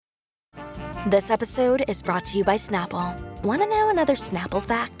This episode is brought to you by Snapple. Want to know another Snapple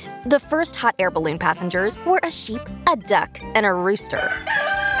fact? The first hot air balloon passengers were a sheep, a duck, and a rooster.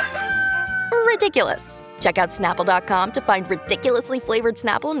 Ridiculous. Check out Snapple.com to find ridiculously flavored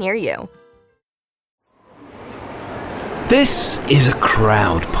Snapple near you. This is a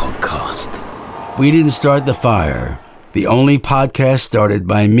Crowd podcast. We didn't start the fire. The only podcast started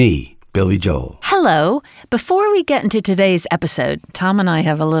by me, Billy Joel. Hello. Before we get into today's episode, Tom and I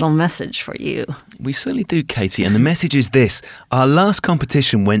have a little message for you. We certainly do, Katie, and the message is this. Our last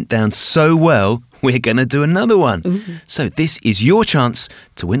competition went down so well, we're going to do another one. Ooh. So this is your chance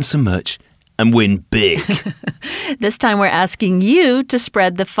to win some merch and win big. This time we're asking you to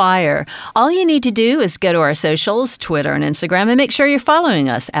spread the fire. All you need to do is go to our socials, Twitter and Instagram, and make sure you're following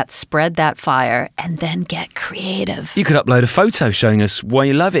us at Spread That Fire, and then get creative. You could upload a photo showing us why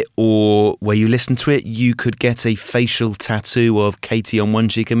you love it or where you listen to it. You could get a facial tattoo of Katie on one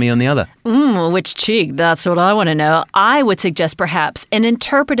cheek and me on the other. Which cheek? That's what I want to know. I would suggest perhaps an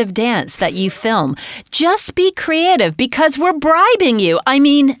interpretive dance that you film. Just be creative because we're bribing you. I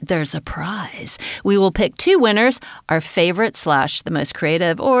mean, there's a prize. We will pick 2 winners, our favorite / the most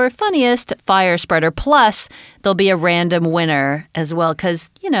creative or funniest fire spreader. Plus, there'll be a random winner as well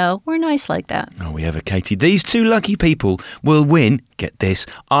because, you know, we're nice like that. Oh, we have a Katie. These 2 lucky people will win, get this,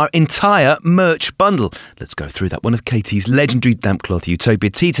 our entire merch bundle. Let's go through that. One of Katie's legendary damp cloth Utopia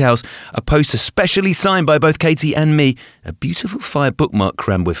tea towels, a poster specially signed by both Katie and me, a beautiful fire bookmark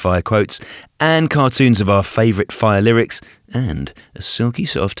crammed with fire quotes, and cartoons of our favourite fire lyrics, and a silky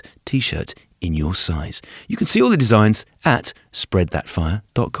soft t-shirt in your size. You can see all the designs at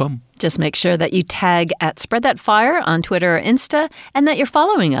spreadthatfire.com. Just make sure that you tag at Spread That Fire on Twitter or Insta and that you're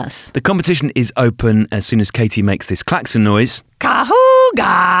following us. The competition is open as soon as Katie makes this klaxon noise.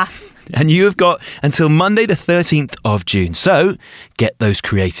 Kahooga! And you have got until Monday the 13th of June. So get those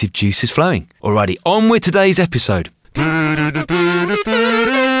creative juices flowing. Alrighty, on with today's episode.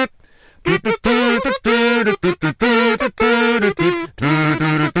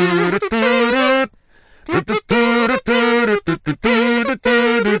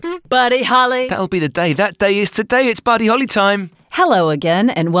 Buddy Holly. That'll be the day. That day is today. It's Buddy Holly time. Hello again,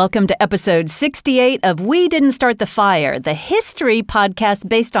 and welcome to episode 68 of We Didn't Start the Fire, the history podcast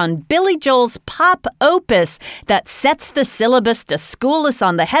based on Billy Joel's pop opus that sets the syllabus to school us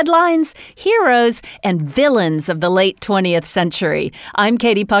on the headlines, heroes, and villains of the late 20th century. I'm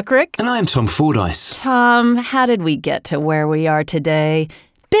Katie Puckrick. And I'm Tom Fordyce. Tom, how did we get to where we are today?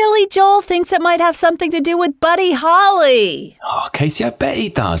 Billy Joel thinks it might have something to do with Buddy Holly. Oh, Katie, I bet he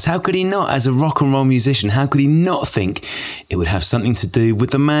does. How could he not? As a rock and roll musician, how could he not think it would have something to do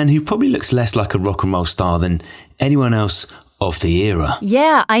with the man who probably looks less like a rock and roll star than anyone else of the era?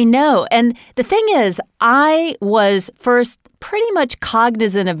 Yeah, I know. And the thing is, I was first pretty much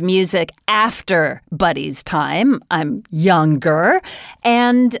cognizant of music after Buddy's time. I'm younger.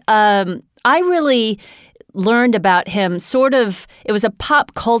 And I really learned about him it was a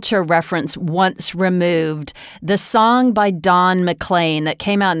pop culture reference once removed. The song by Don McLean that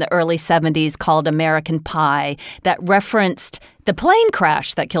came out in the early 70s called American Pie that referenced the plane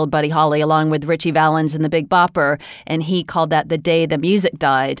crash that killed Buddy Holly along with Ritchie Valens and the Big Bopper, and he called that The Day the Music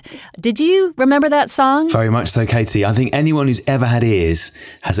Died. Did you remember that song? Very much so, Katie. I think anyone who's ever had ears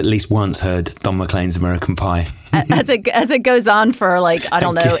has at least once heard Don McLean's American Pie. as it goes on for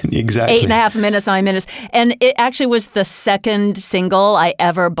exactly. 8.5 minutes, 9 minutes. And it actually was the second single I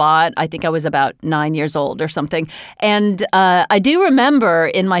ever bought. I think I was about 9 years old or something. And I do remember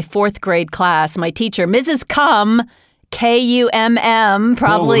in my 4th grade class, my teacher, Mrs. Kumm,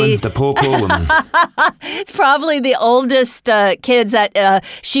 probably the poor woman. It's probably the oldest kids that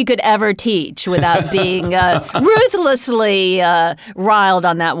she could ever teach without being ruthlessly riled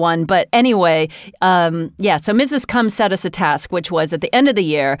on that one. But anyway, so Mrs. Kumm set us a task, which was at the end of the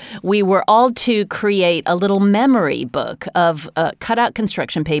year, we were all to create a little memory book of cutout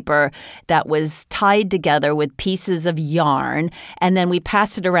construction paper that was tied together with pieces of yarn. And then we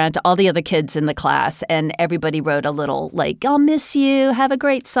passed it around to all the other kids in the class, and everybody wrote a little like, I'll miss you, have a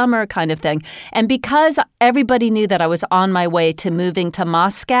great summer kind of thing. And because everybody knew that I was on my way to moving to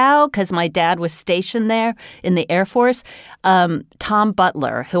Moscow because my dad was stationed there in the Air Force, Tom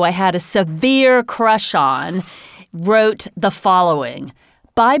Butler, who I had a severe crush on, wrote the following: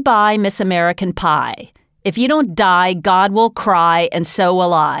 "Bye-bye, Miss American Pie. If you don't die, God will cry, and so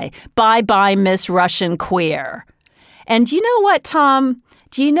will I. Bye-bye, Miss Russian Queer." And you know what, Tom?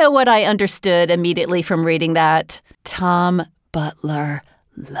 Do you know what I understood immediately from reading that? Tom Butler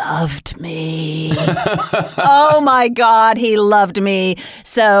loved me. Oh my God, he loved me.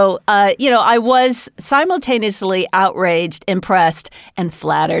 So, I was simultaneously outraged, impressed, and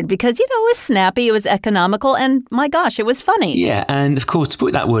flattered because, it was snappy, it was economical, and my gosh, it was funny. Yeah, and of course, to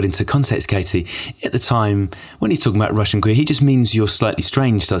put that word into context, Katie, at the time, when he's talking about Russian queer, he just means you're slightly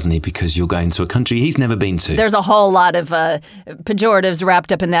strange, doesn't he? Because you're going to a country he's never been to. There's a whole lot of pejoratives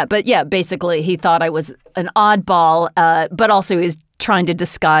wrapped up in that. But yeah, basically, he thought I was an oddball, but also he was trying to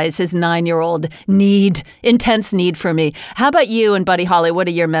disguise his 9-year-old intense need for me. How about you and Buddy Holly? What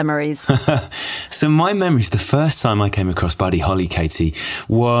are your memories? So my memories, the first time I came across Buddy Holly, Katie,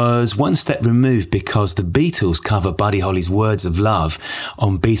 was one step removed because the Beatles cover Buddy Holly's Words of Love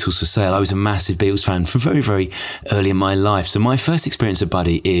on Beatles for Sale. I was a massive Beatles fan from very, very early in my life. So my first experience of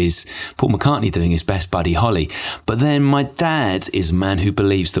Buddy is Paul McCartney doing his best Buddy Holly. But then my dad is a man who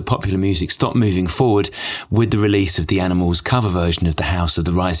believes that popular music stopped moving forward with the release of the Animals cover version of The House of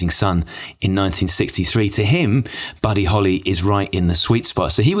the Rising Sun in 1963. To him, Buddy Holly is right in the sweet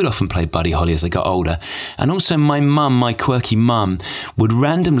spot. So he would often play Buddy Holly as I got older. And also my quirky mum, would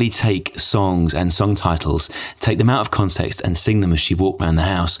randomly take songs and song titles, take them out of context and sing them as she walked around the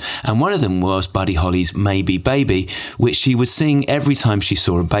house. And one of them was Buddy Holly's Maybe Baby, which she would sing every time she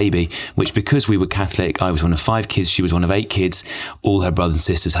saw a baby, which because we were Catholic, I was one of 5 kids, she was one of 8 kids, all her brothers and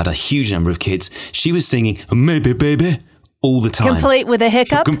sisters had a huge number of kids. She was singing Maybe Baby all the time. Complete with a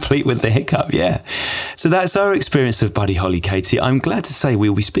hiccup? Complete with the hiccup, yeah. So that's our experience of Buddy Holly, Katie. I'm glad to say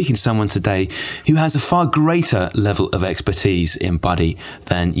we'll be speaking to someone today who has a far greater level of expertise in Buddy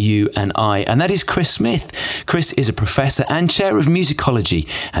than you and I, and that is Chris Smith. Chris is a professor and chair of musicology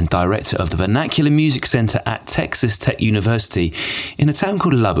and director of the Vernacular Music Center at Texas Tech University in a town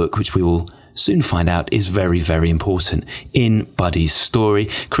called Lubbock, which we will soon find out is very, very important in Buddy's story.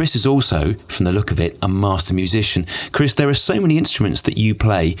 Chris is also, from the look of it, a master musician. Chris, there are so many instruments that you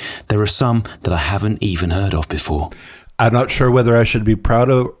play. There are some that I haven't even heard of before. I'm not sure whether I should be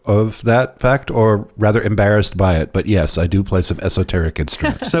proud of that fact or rather embarrassed by it. But yes, I do play some esoteric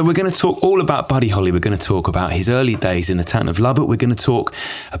instruments. So we're going to talk all about Buddy Holly. We're going to talk about his early days in the town of Lubbock. We're going to talk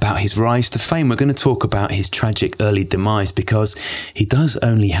about his rise to fame. We're going to talk about his tragic early demise because he does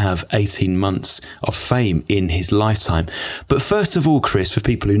only have 18 months of fame in his lifetime. But first of all, Chris, for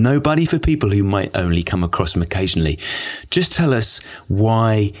people who know Buddy, for people who might only come across him occasionally, just tell us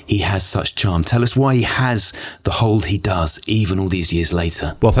why he has such charm. Tell us why he has the hold he does, even all these years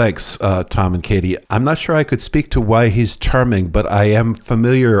later. Well, thanks, Tom and Katie. I'm not sure I could speak to why he's charming, but I am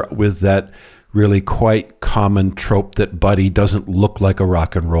familiar with that really quite common trope that Buddy doesn't look like a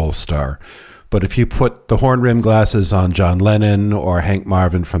rock and roll star. But if you put the horn-rimmed glasses on John Lennon or Hank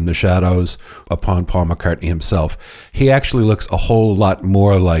Marvin from The Shadows upon Paul McCartney himself, he actually looks a whole lot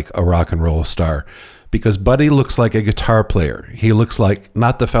more like a rock and roll star. Because Buddy looks like a guitar player. He looks like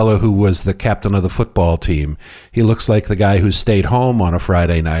not the fellow who was the captain of the football team. He looks like the guy who stayed home on a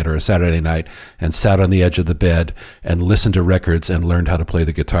Friday night or a Saturday night and sat on the edge of the bed and listened to records and learned how to play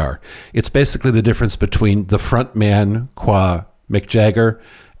the guitar. It's basically the difference between the front man, qua Mick Jagger,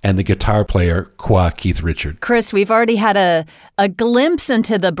 and the guitar player, qua Keith Richards. Chris, we've already had a glimpse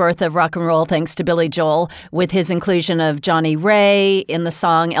into the birth of rock and roll thanks to Billy Joel with his inclusion of Johnny Ray in the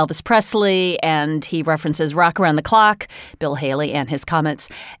song Elvis Presley, and he references Rock Around the Clock, Bill Haley and his comments.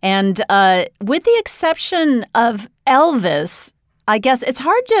 And with the exception of Elvis, I guess it's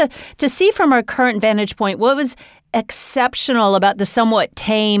hard to see from our current vantage point what was exceptional about the somewhat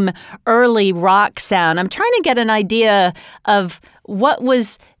tame early rock sound. I'm trying to get an idea of what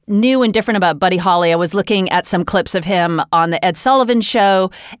was new and different about Buddy Holly. I was looking at some clips of him on the Ed Sullivan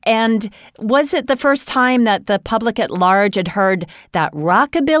Show, and was it the first time that the public at large had heard that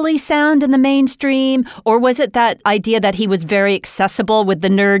rockabilly sound in the mainstream, or was it that idea that he was very accessible with the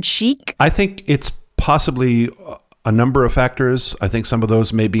nerd chic? I think it's possibly a number of factors. I think some of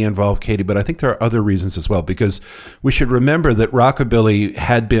those may be involved, Katie, but I think there are other reasons as well, because we should remember that rockabilly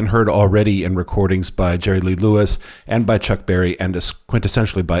had been heard already in recordings by Jerry Lee Lewis and by Chuck Berry and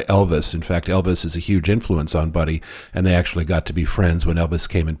quintessentially by Elvis. In fact, Elvis is a huge influence on Buddy, and they actually got to be friends when Elvis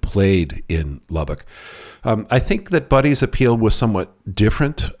came and played in Lubbock. I think that Buddy's appeal was somewhat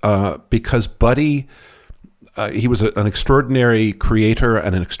different because Buddy... he was an extraordinary creator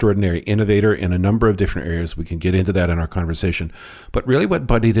and an extraordinary innovator in a number of different areas. We can get into that in our conversation. But really what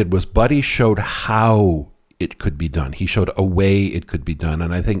Buddy did was Buddy showed how it could be done. He showed a way it could be done.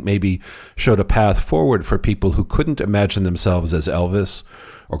 And I think maybe showed a path forward for people who couldn't imagine themselves as Elvis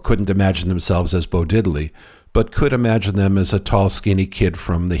or couldn't imagine themselves as Bo Diddley, but could imagine them as a tall, skinny kid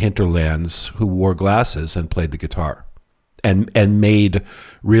from the hinterlands who wore glasses and played the guitar. And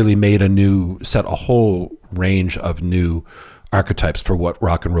set a whole range of new archetypes for what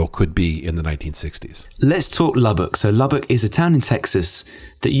rock and roll could be in the 1960s. Let's talk Lubbock. So Lubbock is a town in Texas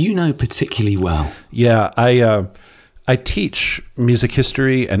that you know particularly well. Yeah, I teach music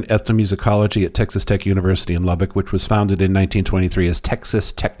history and ethnomusicology at Texas Tech University in Lubbock, which was founded in 1923 as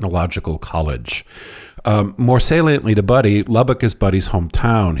Texas Technological College. More saliently to Buddy, Lubbock is Buddy's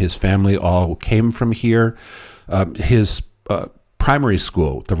hometown. His family all came from here. His primary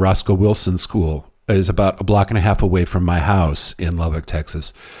school, the Roscoe Wilson School, is about a block and a half away from my house in Lubbock,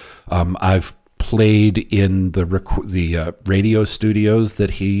 Texas. I've played in the radio studios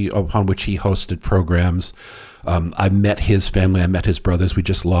upon which he hosted programs. I met his family. I met his brothers. We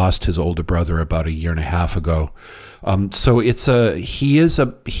just lost his older brother about a year and a half ago. So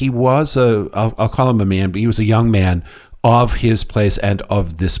I'll call him a man, but he was a young man of his place and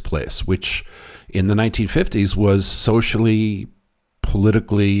of this place, which in the 1950s was socially,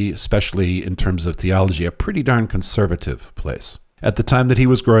 politically, especially in terms of theology, a pretty darn conservative place. At the time that he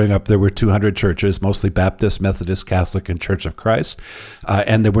was growing up, there were 200 churches, mostly Baptist, Methodist, Catholic, and Church of Christ,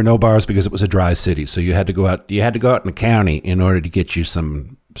 and there were no bars because it was a dry city. So you had to go out in the county in order to get you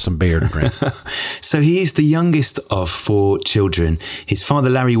some beer to drink. So he is the youngest of 4 children. His father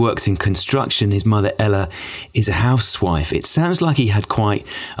Larry works in construction. His mother Ella is a housewife. It sounds like he had quite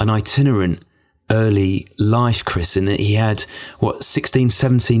an itinerant early life, Chris, in that he had 16,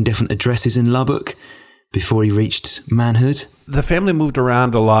 17 different addresses in Lubbock before he reached manhood. The family moved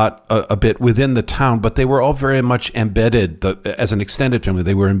around a bit within the town, but they were all very much embedded. As an extended family,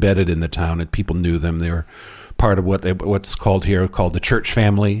 they were embedded in the town, and people knew them. They were part of what's called the church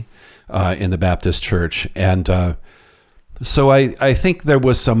family in the Baptist church. And so I think there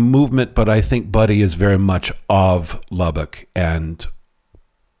was some movement, but I think Buddy is very much of Lubbock, and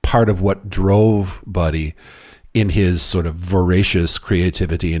part of what drove Buddy in his sort of voracious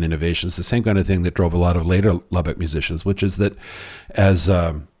creativity and innovations, the same kind of thing that drove a lot of later Lubbock musicians, which is that as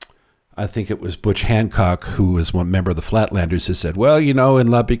I think it was Butch Hancock, who was one member of the Flatlanders, who said, well, in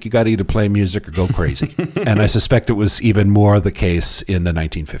Lubbock, you got to either play music or go crazy. And I suspect it was even more the case in the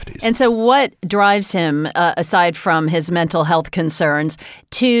 1950s. And so what drives him, aside from his mental health concerns,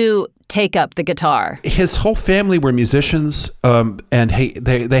 to take up the guitar? His whole family were musicians, and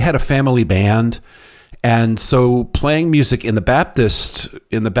they had a family band. And so playing music in the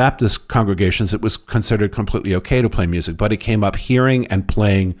Baptist congregations, it was considered completely okay to play music. But he came up hearing and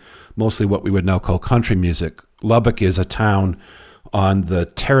playing mostly what we would now call country music. Lubbock is a town on the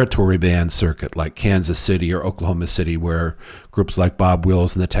territory band circuit, like Kansas City or Oklahoma City, where groups like Bob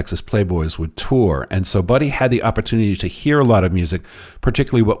Wills and the Texas Playboys would tour. And so Buddy had the opportunity to hear a lot of music,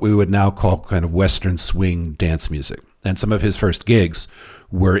 particularly what we would now call kind of Western swing dance music. And some of his first gigs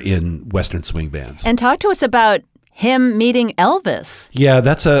were in Western swing bands. And talk to us about him meeting Elvis. Yeah,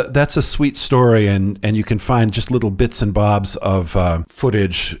 that's a sweet story, and you can find just little bits and bobs of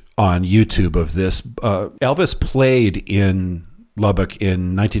footage on YouTube of this. Elvis played in Lubbock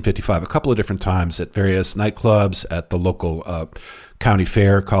in 1955 a couple of different times at various nightclubs, at the local county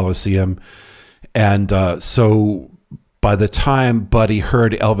fair, Coliseum. And so by the time Buddy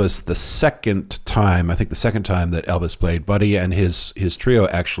heard Elvis the second time that Elvis played, Buddy and his trio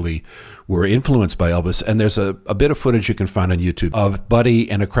actually were influenced by Elvis. And there's a bit of footage you can find on YouTube of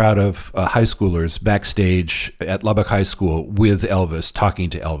Buddy and a crowd of high schoolers backstage at Lubbock High School with Elvis, talking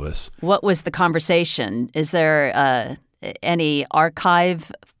to Elvis. What was the conversation? Is there any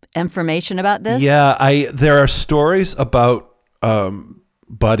archive information about this? Yeah, there are stories about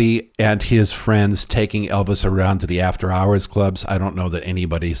Buddy and his friends taking Elvis around to the after-hours clubs. I don't know that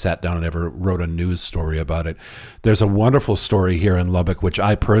anybody sat down and ever wrote a news story about it. There's a wonderful story here in Lubbock, which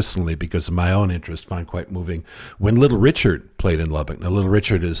I personally, because of my own interest, find quite moving. When Little Richard played in Lubbock. Now, Little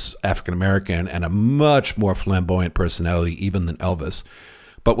Richard is African-American and a much more flamboyant personality even than Elvis.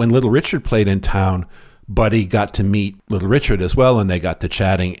 But when Little Richard played in town, Buddy got to meet Little Richard as well, and they got to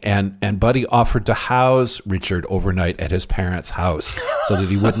chatting. And Buddy offered to house Richard overnight at his parents' house so that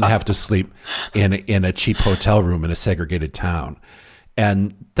he wouldn't have to sleep in a cheap hotel room in a segregated town.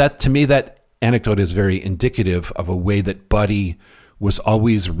 And that, to me, that anecdote is very indicative of a way that Buddy was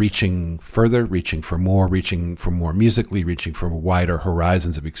always reaching further, reaching for more musically, reaching for wider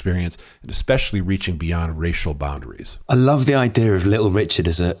horizons of experience, and especially reaching beyond racial boundaries. I love the idea of Little Richard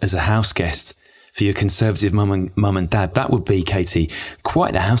as a house guest for your conservative mum and dad. That would be, Katie,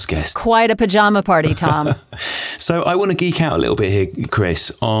 quite the house guest. Quite a pajama party, Tom. So I want to geek out a little bit here,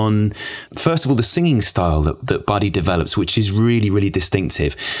 Chris, on, first of all, the singing style that Buddy develops, which is really, really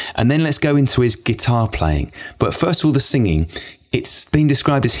distinctive. And then let's go into his guitar playing. But first of all, the singing. It's been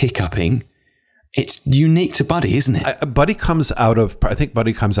described as hiccuping. It's unique to Buddy, isn't it? Buddy comes out of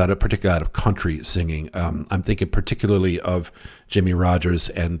particularly out of country singing. I'm thinking particularly of Jimmie Rodgers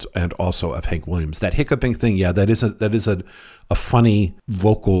and also of Hank Williams. That hiccuping thing, that is a funny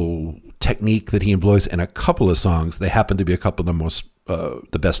vocal technique that he employs in a couple of songs. They happen to be a couple of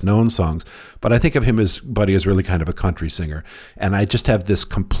the best known songs, but I think of him as Buddy as really kind of a country singer. And I just have this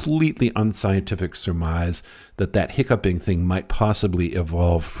completely unscientific surmise that hiccuping thing might possibly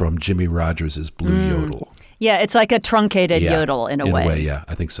evolve from Jimmie Rodgers' blue yodel. Yeah, it's like a truncated yodel in a way. In a way, yeah,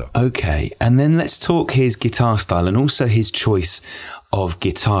 I think so. Okay, and then let's talk his guitar style and also his choice of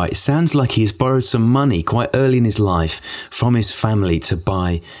guitar. It sounds like he's borrowed some money quite early in his life from his family to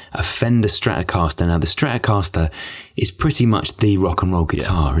buy a Fender Stratocaster. Now, the Stratocaster is pretty much the rock and roll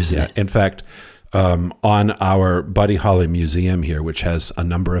guitar, isn't it? In fact, on our Buddy Holly Museum here, which has a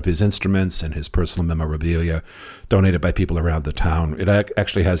number of his instruments and his personal memorabilia donated by people around the town, it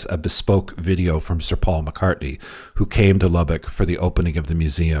actually has a bespoke video from Sir Paul McCartney, who came to Lubbock for the opening of the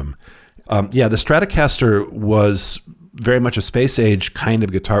museum. The Stratocaster was very much a space age kind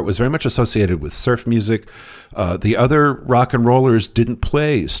of guitar. It was very much associated with surf music. The other rock and rollers didn't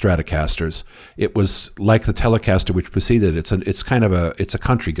play Stratocasters. It was like the Telecaster, which preceded it. It's a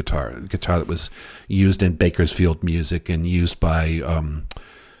country guitar, a guitar that was used in Bakersfield music and used by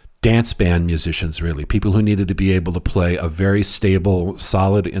dance band musicians, really, people who needed to be able to play a very stable,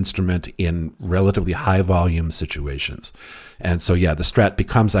 solid instrument in relatively high volume situations. And so, the Strat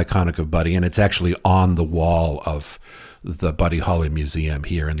becomes iconic of Buddy, and it's actually on the wall of the Buddy Holly Museum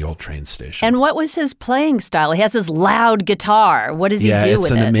here in the old train station. And what was his playing style? He has this loud guitar. What does he do with it? Yeah,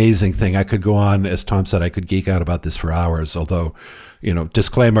 it's an amazing thing. I could go on, as Tom said, I could geek out about this for hours, although,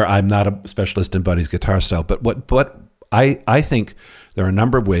 disclaimer, I'm not a specialist in Buddy's guitar style, but I think there are a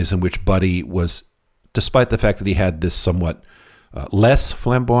number of ways in which Buddy was, despite the fact that he had this somewhat less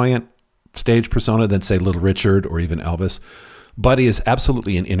flamboyant stage persona than, say, Little Richard or even Elvis, Buddy is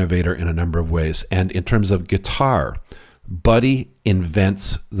absolutely an innovator in a number of ways. And in terms of guitar, Buddy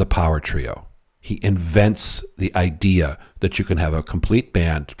invents the power trio. He invents the idea that you can have a complete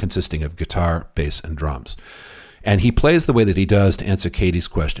band consisting of guitar, bass, and drums. And he plays the way that he does, to answer Katie's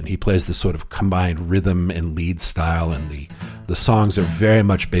question. He plays this sort of combined rhythm and lead style, and the songs are very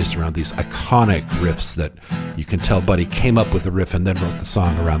much based around these iconic riffs that you can tell Buddy came up with the riff and then wrote the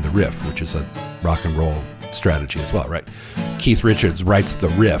song around the riff, which is a rock and roll strategy as well, right? Keith Richards writes the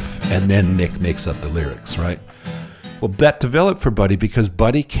riff, and then Nick makes up the lyrics, right? Well, that developed for Buddy because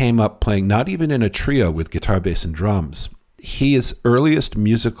Buddy came up playing not even in a trio with guitar, bass, and drums. His earliest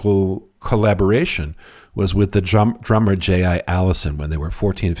musical collaboration was with the drummer J.I. Allison when they were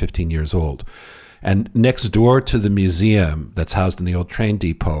 14, 15 years old. And next door to the museum that's housed in the old train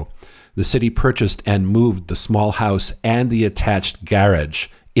depot, the city purchased and moved the small house and the attached garage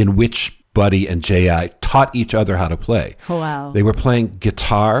in which Buddy and J.I. taught each other how to play. Wow. They were playing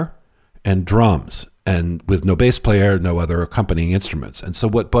guitar and drums, and with no bass player, no other accompanying instruments. And so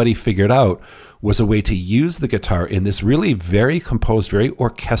what Buddy figured out was a way to use the guitar in this really very composed, very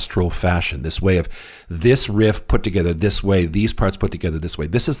orchestral fashion, this way of this riff put together this way, these parts put together this way.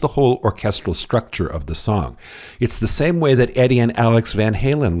 This is the whole orchestral structure of the song. It's the same way that Eddie and Alex Van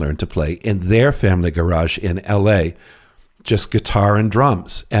Halen learned to play in their family garage in L.A., just guitar and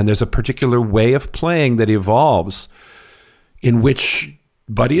drums. And there's a particular way of playing that evolves in which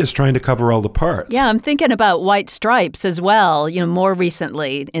Buddy is trying to cover all the parts. Yeah, I'm thinking about White Stripes as well, more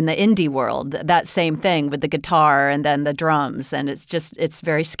recently in the indie world, that same thing with the guitar and then the drums. And it's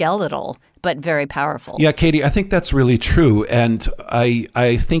very skeletal, but very powerful. Yeah, Katie, I think that's really true. And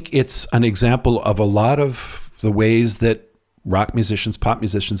I think it's an example of a lot of the ways that rock musicians, pop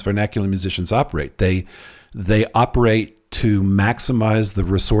musicians, vernacular musicians operate. They operate to maximize the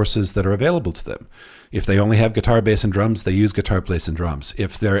resources that are available to them. If they only have guitar, bass, and drums, they use guitar, bass, and drums.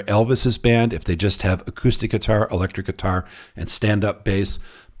 If they're Elvis's band, if they just have acoustic guitar, electric guitar, and stand-up bass,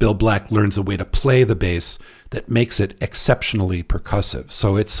 Bill Black learns a way to play the bass that makes it exceptionally percussive.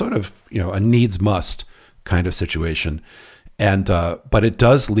 So it's sort of, a needs-must kind of situation. And but it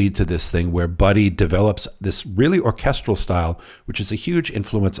does lead to this thing where Buddy develops this really orchestral style, which is a huge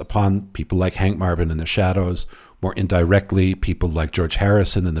influence upon people like Hank Marvin and the Shadows, more indirectly, people like George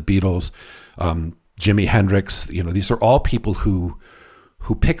Harrison and the Beatles, Jimi Hendrix. These are all people who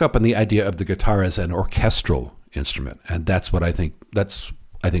pick up on the idea of the guitar as an orchestral instrument, and that's what I think. That's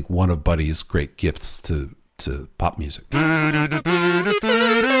one of Buddy's great gifts to pop music.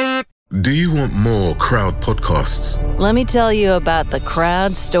 Do you want more Crowd podcasts? Let me tell you about the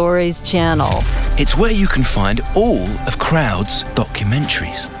Crowd Stories channel. It's where you can find all of Crowd's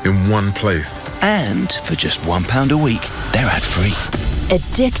documentaries. In one place. And for just £1 a week, they're ad-free.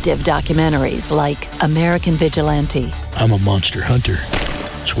 addictive documentaries like American Vigilante. I'm a monster hunter.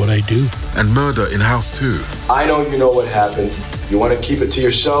 It's what I do. And Murder in House 2. I know you know what happened. You want to keep it to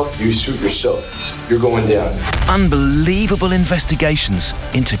yourself, you suit yourself. You're going down. Unbelievable investigations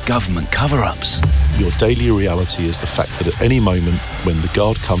into government cover-ups. Your daily reality is the fact that at any moment when the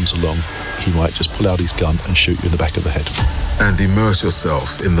guard comes along, he might just pull out his gun and shoot you in the back of the head. And immerse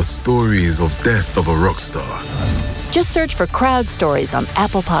yourself in the stories of death of a rock star. Just search for Crowd Stories on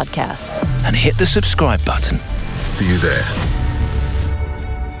Apple Podcasts. And hit the subscribe button. See you there.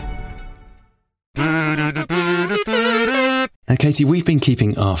 Now, Katie, we've been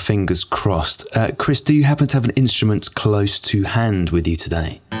keeping our fingers crossed. Chris, do you happen to have an instrument close to hand with you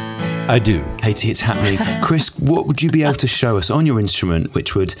today? I do. Katie, it's happening. Chris, what would you be able to show us on your instrument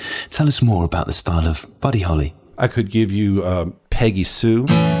which would tell us more about the style of Buddy Holly? I could give you Peggy Sue.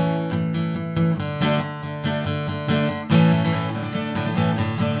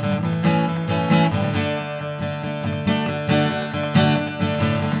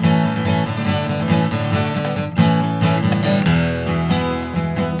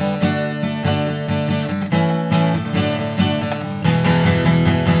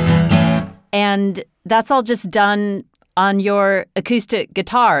 And that's all just done on your acoustic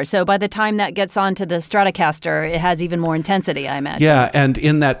guitar. So by the time that gets onto the Stratocaster, it has even more intensity, I imagine. Yeah, and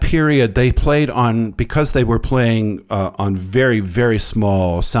in that period, they played on, because they were playing on very, very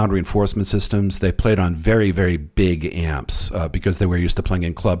small sound reinforcement systems, they played on very, very big amps because they were used to playing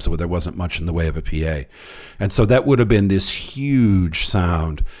in clubs where there wasn't much in the way of a PA. And so that would have been this huge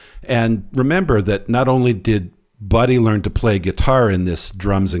sound. And remember that not only did Buddy learned to play guitar in this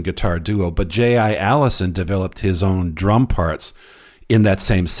drums and guitar duo, but J.I. Allison developed his own drum parts in that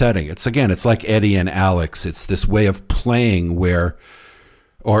same setting. It's like Eddie and Alex. It's this way of playing where,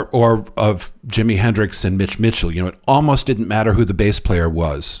 or of Jimi Hendrix and Mitch Mitchell. It almost didn't matter who the bass player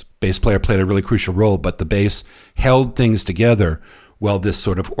was. Bass player played a really crucial role, but the bass held things together while this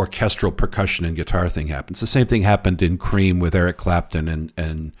sort of orchestral percussion and guitar thing happens. The same thing happened in Cream with Eric Clapton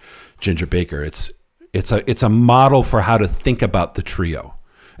and Ginger Baker. It's a model for how to think about the trio.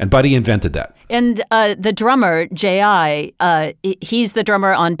 And Buddy invented that. And the drummer, J.I., he's the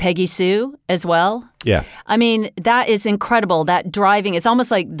drummer on Peggy Sue as well? Yeah. I mean, that is incredible. That driving, it's almost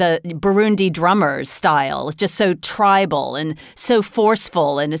like the Burundi drummer's style. It's just so tribal and so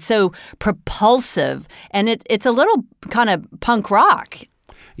forceful and it's so propulsive. And it's a little kind of punk rock.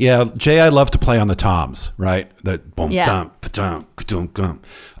 Yeah, J.I. loved to play on the toms, right? The boom, dum, dum, dum, dum.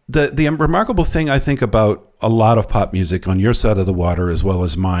 The remarkable thing I think about a lot of pop music on your side of the water as well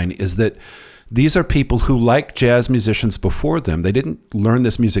as mine is that these are people who, like jazz musicians before them, they didn't learn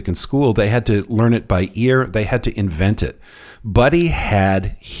this music in school. They had to learn it by ear. They had to invent it. Buddy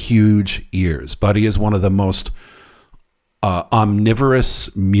had huge ears. Buddy is one of the most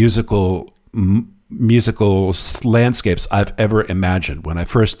omnivorous musical landscapes I've ever imagined. When I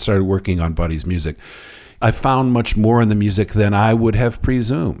first started working on Buddy's music, I found much more in the music than I would have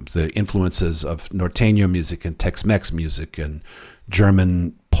presumed. The influences of Norteño music and Tex-Mex music and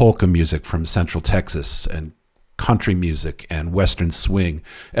German polka music from Central Texas and country music and Western swing,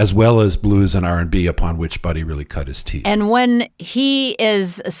 as well as blues and R&B, upon which Buddy really cut his teeth. And when he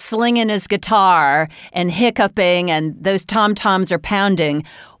is slinging his guitar and hiccuping and those tom-toms are pounding,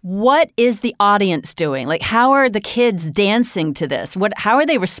 what is the audience doing? Like, how are the kids dancing to this? How are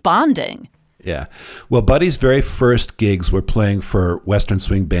they responding? Yeah. Well, Buddy's very first gigs were playing for Western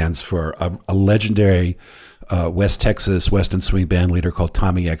swing bands for a legendary West Texas Western swing band leader called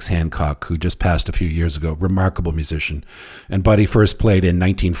Tommy X. Hancock, who just passed a few years ago, remarkable musician. And Buddy first played in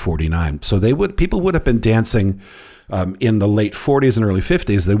 1949. So people would have been dancing in the late 40s and early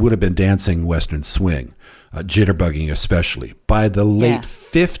 50s. They would have been dancing Western swing, jitterbugging especially. By the late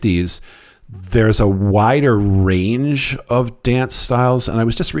 50s, there's a wider range of dance styles. And I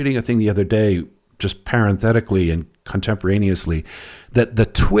was just reading a thing the other day, just parenthetically and contemporaneously, that the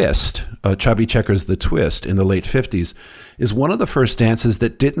twist, Chubby Checker's The Twist in the late 50s, is one of the first dances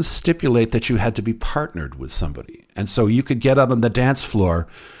that didn't stipulate that you had to be partnered with somebody. And so you could get out on the dance floor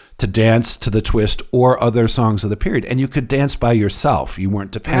to dance to the twist or other songs of the period. And you could dance by yourself. You weren't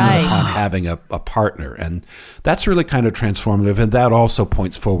dependent upon having a partner. And that's really kind of transformative. And that also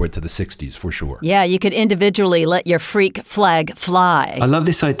points forward to the 60s for sure. Yeah, you could individually let your freak flag fly. I love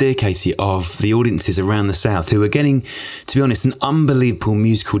this idea, Katie, of the audiences around the South who are getting, to be honest, an unbelievable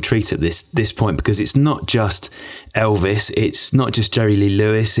musical treat at this point, because it's not just Elvis, it's not just Jerry Lee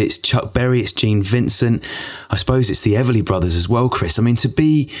Lewis, it's Chuck Berry, it's Gene Vincent. I suppose it's the Everly Brothers as well, Chris. I mean, to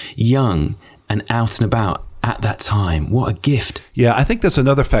be young and out and about at that time. What a gift. Yeah, I think that's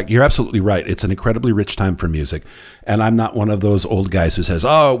another fact. You're absolutely right. It's an incredibly rich time for music. And I'm not one of those old guys who says,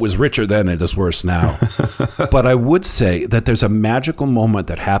 oh, it was richer then, it is worse now. But I would say that there's a magical moment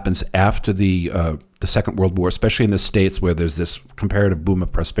that happens after the Second World War, especially in the States where there's this comparative boom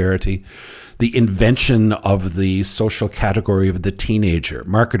of prosperity. The invention of the social category of the teenager.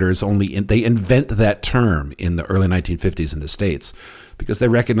 Marketers they invent that term in the early 1950s in the States because they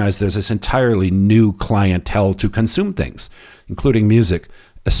recognize there's this entirely new clientele to consume things, including music,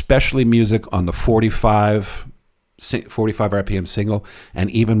 especially music on the 45 RPM single,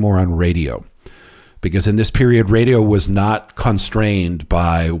 and even more on radio. Because in this period, radio was not constrained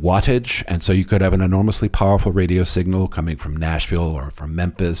by wattage, and so you could have an enormously powerful radio signal coming from Nashville or from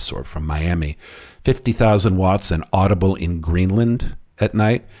Memphis or from Miami, 50,000 watts and audible in Greenland at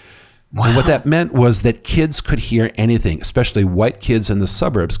night. Wow. And what that meant was that kids could hear anything, especially white kids in the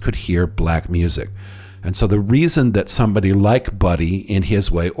suburbs could hear black music. And so the reason that somebody like Buddy in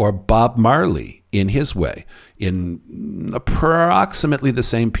his way, or Bob Marley in his way, in approximately the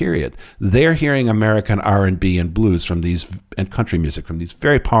same period, they're hearing American R&B and blues and country music from these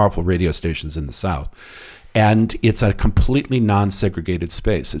very powerful radio stations in the South. And it's a completely non-segregated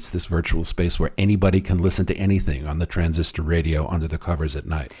space. It's this virtual space where anybody can listen to anything on the transistor radio under the covers at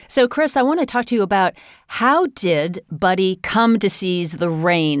night. So, Chris, I want to talk to you about how did Buddy come to seize the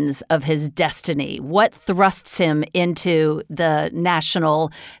reins of his destiny? What thrusts him into the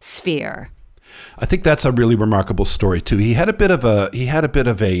national sphere? I think that's a really remarkable story too. He had a bit of a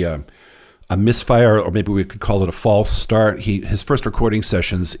misfire, or maybe we could call it a false start. His first recording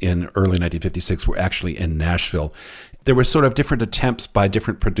sessions in early 1956 were actually in Nashville. There were sort of different attempts by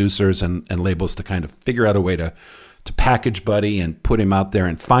different producers and labels to kind of figure out a way to package Buddy and put him out there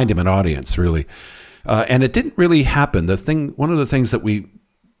and find him an audience, really. And it didn't really happen. One of the things that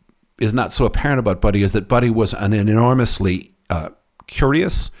is not so apparent about Buddy is that Buddy was an enormously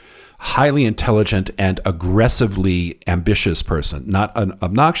curious, highly intelligent, and aggressively ambitious person, not an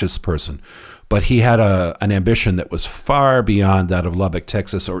obnoxious person, but he had an ambition that was far beyond that of Lubbock,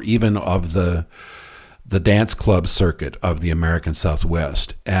 Texas, or even of the dance club circuit of the American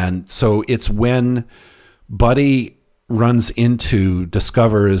Southwest. And so it's when Buddy develops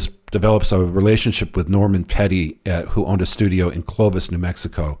a relationship with Norman Petty, who owned a studio in Clovis, New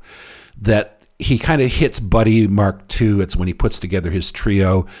Mexico, that he kind of hits Buddy Mark II. It's when he puts together his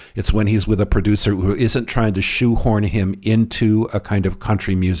trio. It's when he's with a producer who isn't trying to shoehorn him into a kind of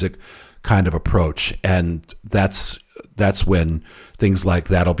country music kind of approach. And that's when things like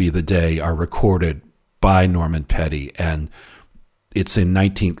That'll Be the Day are recorded by Norman Petty. And it's in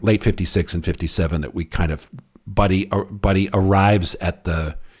late 56 and 57 that we kind of, Buddy arrives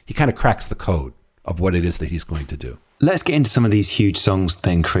he kind of cracks the code of what it is that he's going to do. Let's get into some of these huge songs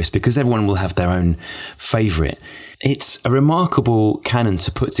then, Chris, because everyone will have their own favourite. It's a remarkable canon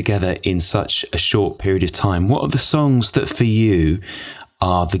to put together in such a short period of time. What are the songs that for you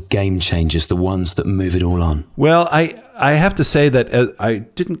are the game changers, the ones that move it all on? Well, I have to say that I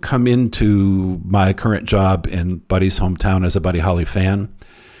didn't come into my current job in Buddy's hometown as a Buddy Holly fan.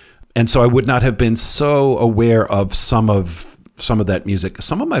 And so I would not have been so aware of some of that music.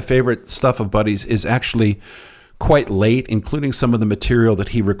 Some of my favorite stuff of Buddy's is actually quite late, including some of the material that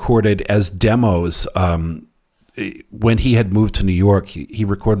he recorded as demos. When he had moved to New York, he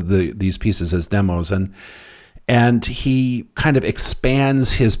recorded these pieces as demos, and he kind of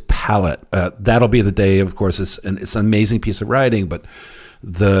expands his palette. That'll Be the Day, of course, it's an amazing piece of writing, but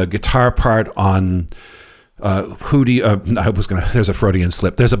the guitar part on there's a Freudian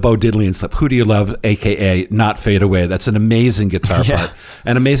slip. There's a Bo Diddley slip. Who Do You Love, a.k.a. Not Fade Away. That's an amazing guitar part.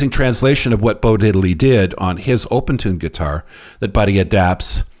 An amazing translation of what Bo Diddley did on his open tune guitar that Buddy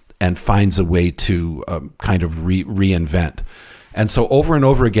adapts and finds a way to kind of reinvent. And so over and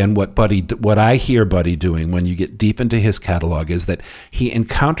over again, what I hear Buddy doing when you get deep into his catalog is that he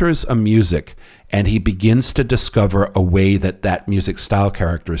encounters a music and he begins to discover a way that music style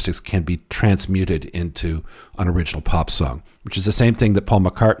characteristics can be transmuted into an original pop song, which is the same thing that Paul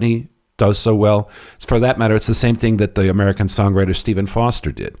McCartney does so well. For that matter, it's the same thing that the American songwriter Stephen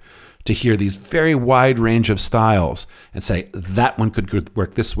Foster did, to hear these very wide range of styles and say, that one could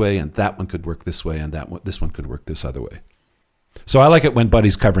work this way, and that one could work this way, and this one could work this other way. So I like it when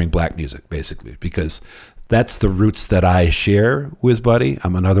Buddy's covering black music, basically, because that's the roots that I share with Buddy.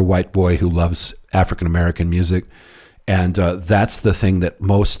 I'm another white boy who loves African-American music. And that's the thing that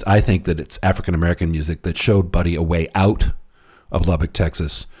I think that it's African-American music that showed Buddy a way out of Lubbock,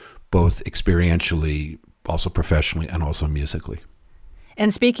 Texas, both experientially, also professionally, and also musically.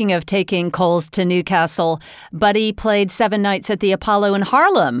 And speaking of taking Coles to Newcastle, Buddy played 7 nights at the Apollo in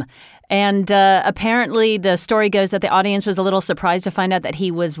Harlem. And apparently the story goes that the audience was a little surprised to find out that he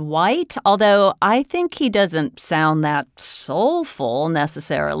was white, although I think he doesn't sound that soulful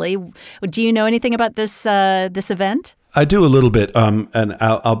necessarily. Do you know anything about this event? I do a little bit, and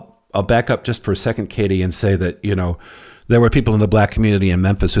I'll back up just for a second, Katie, and say that, there were people in the black community in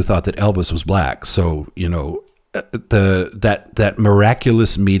Memphis who thought that Elvis was black. So, that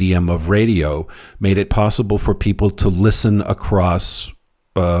miraculous medium of radio made it possible for people to listen across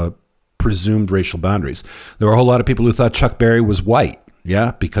presumed racial boundaries. There were a whole lot of people who thought Chuck Berry was white,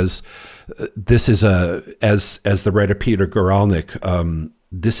 because this is as the writer Peter Guralnick,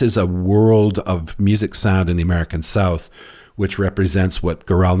 this is a world of music sound in the American South, which represents what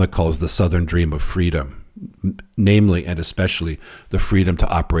Guralnick calls the Southern dream of freedom, namely and especially the freedom to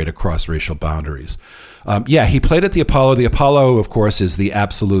operate across racial boundaries. He played at the Apollo. The Apollo, of course, was the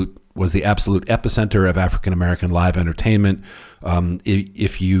absolute epicenter of African American live entertainment.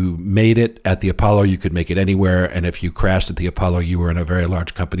 If you made it at the Apollo, you could make it anywhere. And if you crashed at the Apollo, you were in a very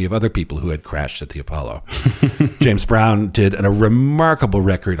large company of other people who had crashed at the Apollo. James Brown did a remarkable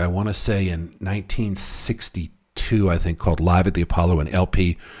record, I want to say in 1962, I think, called Live at the Apollo, an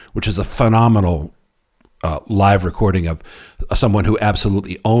LP, which is a phenomenal live recording of someone who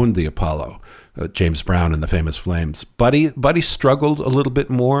absolutely owned the Apollo, James Brown and the Famous Flames. Buddy struggled a little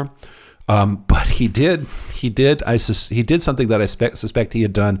bit more. But he did something that I suspect he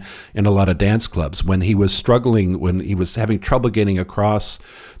had done in a lot of dance clubs. When he was struggling, when he was having trouble getting across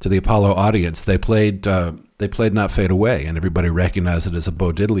to the Apollo audience, they played Not Fade Away, and everybody recognized it as a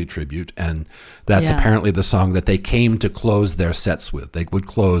Bo Diddley tribute. And that's apparently the song that they came to close their sets with. They would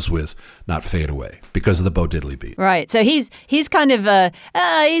close with Not Fade Away because of the Bo Diddley beat. Right. So he's kind of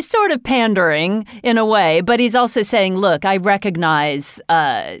he's sort of pandering in a way, but he's also saying, look, I recognize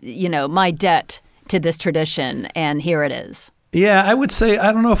my debt to this tradition, and here it is. Yeah, I would say,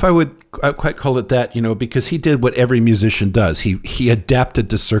 I don't know if I would quite call it that, because he did what every musician does. He adapted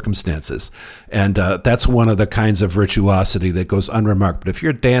to circumstances. And that's one of the kinds of virtuosity that goes unremarked. But if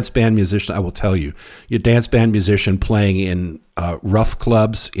you're a dance band musician, I will tell you, you're a dance band musician playing in rough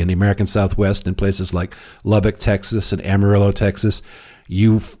clubs in the American Southwest, in places like Lubbock, Texas, and Amarillo, Texas,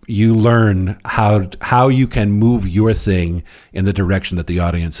 you learn how you can move your thing in the direction that the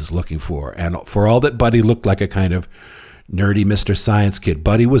audience is looking for. And for all that Buddy looked like a kind of nerdy Mr. Science kid,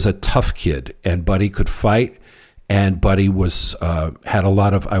 Buddy was a tough kid, and Buddy could fight, and Buddy was had a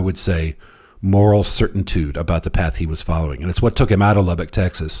lot of, I would say, moral certitude about the path he was following. And it's what took him out of Lubbock,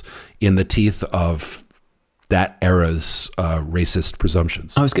 Texas, in the teeth of that era's racist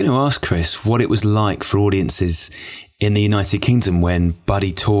presumptions. I was going to ask Chris what it was like for audiences in the United Kingdom when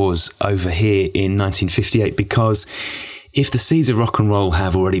Buddy tours over here in 1958, because if the seeds of rock and roll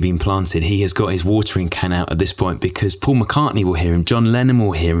have already been planted, he has got his watering can out at this point, because Paul McCartney will hear him, John Lennon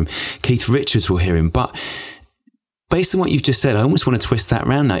will hear him, Keith Richards will hear him. But based on what you've just said, I almost want to twist that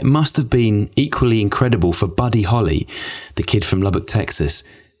round now. It must have been equally incredible for Buddy Holly, the kid from Lubbock, Texas,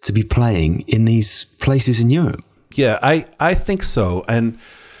 to be playing in these places in Europe. Yeah, I think so. And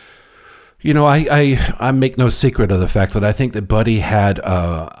I make no secret of the fact that I think that Buddy had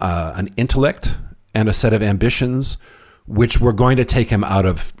an intellect and a set of ambitions which were going to take him out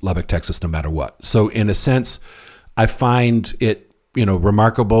of Lubbock, Texas, no matter what. So in a sense, I find it,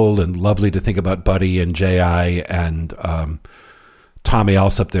 remarkable and lovely to think about Buddy and J.I. and Tommy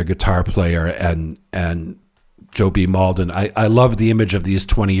Alsop, their guitar player, and Joe B. Malden. I love the image of these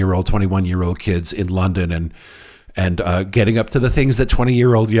 20-year-old, 21-year-old kids in London and getting up to the things that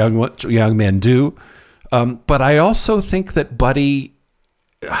 20-year-old young men do. But I also think that Buddy,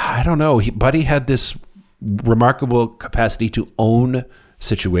 Buddy had this remarkable capacity to own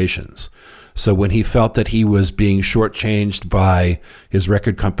situations. So when he felt that he was being shortchanged by his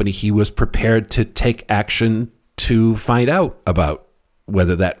record company, he was prepared to take action to find out about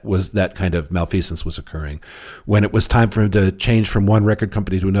whether that kind of malfeasance was occurring. When it was time for him to change from one record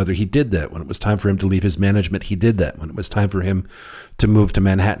company to another, he did that. When it was time for him to leave his management, he did that. When it was time for him to move to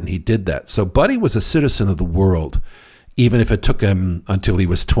Manhattan, he did that. So Buddy was a citizen of the world, even if it took him until he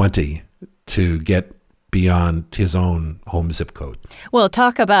was 20 to get beyond his own home zip code. Well,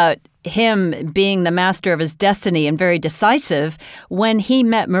 talk about him being the master of his destiny and very decisive. When he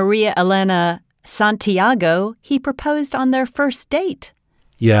met Maria Elena Santiago, he proposed on their first date.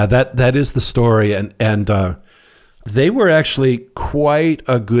 Yeah, that is the story, and they were actually quite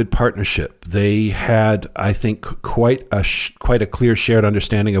a good partnership. They had, I think, quite a clear shared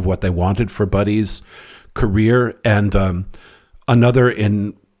understanding of what they wanted for Buddy's career, and another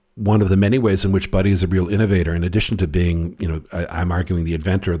in one of the many ways in which Buddy is a real innovator, in addition to being, I'm arguing the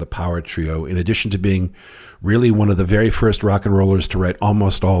inventor of the power trio, in addition to being really one of the very first rock and rollers to write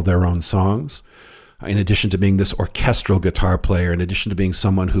almost all their own songs, in addition to being this orchestral guitar player, in addition to being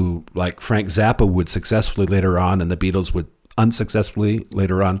someone who, like Frank Zappa would successfully later on and the Beatles would unsuccessfully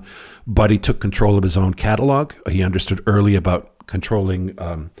later on, Buddy took control of his own catalog. He understood early about controlling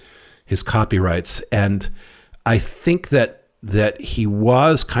his copyrights. And I think that he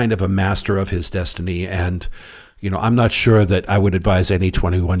was kind of a master of his destiny. And, I'm not sure that I would advise any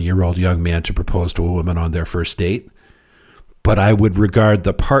 21-year-old young man to propose to a woman on their first date. But I would regard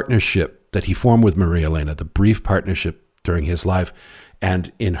the partnership that he formed with Maria Elena, the brief partnership during his life,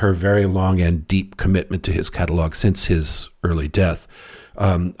 and in her very long and deep commitment to his catalog since his early death.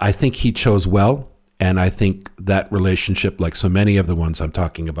 I think he chose well, and I think that relationship, like so many of the ones I'm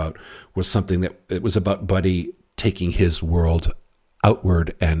talking about, was something that it was about Buddy taking his world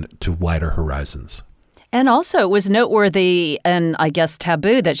outward and to wider horizons. And also it was noteworthy and I guess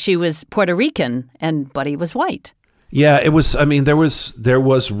taboo that she was Puerto Rican and Buddy was white. Yeah, it was. I mean, there was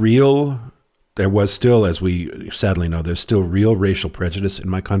still, as we sadly know, there's still real racial prejudice in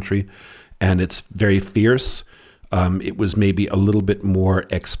my country, and it's very fierce. It was maybe a little bit more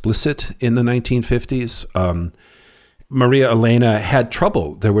explicit in the 1950s. Maria Elena had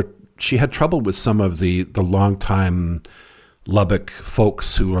trouble. She had trouble with some of the longtime Lubbock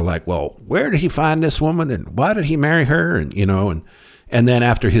folks who were like, well, where did he find this woman, and why did he marry her, and then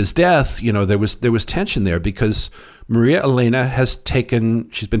after his death, there was tension there because Maria Elena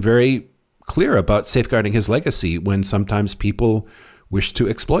she's been very clear about safeguarding his legacy when sometimes people wish to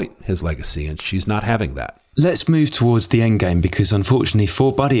exploit his legacy, and she's not having that. Let's move towards the end game because unfortunately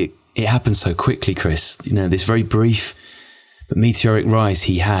for Buddy, it happened so quickly, Chris. This very brief but meteoric rise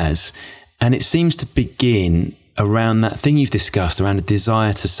he has, and it seems to begin around that thing you've discussed, around a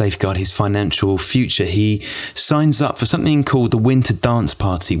desire to safeguard his financial future. He signs up for something called the Winter Dance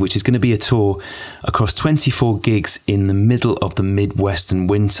Party, which is going to be a tour across 24 gigs in the middle of the Midwestern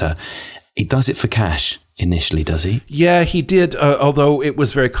winter. He does it for cash initially, does he? Yeah, he did. Although it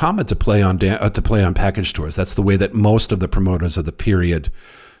was very common to play on package tours. That's the way that most of the promoters of the period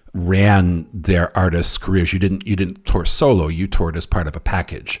ran their artists' careers. You didn't tour solo. You toured as part of a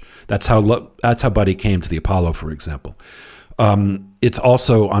package. That's how Buddy came to the Apollo, for example. It's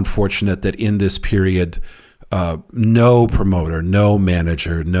also unfortunate that in this period, no promoter, no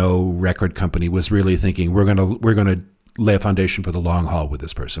manager, no record company was really thinking we're gonna lay a foundation for the long haul with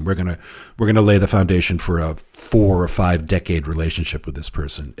this person. We're gonna lay the foundation for a 4 or 5 decade relationship with this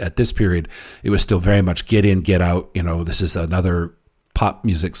person. At this period, it was still very much get in, get out. This is another pop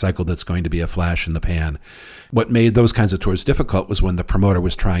music cycle that's going to be a flash in the pan. What made those kinds of tours difficult was when the promoter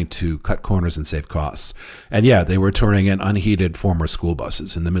was trying to cut corners and save costs. And yeah, they were touring in unheated former school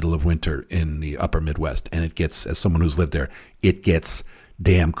buses in the middle of winter in the upper Midwest. And it gets, as someone who's lived there, it gets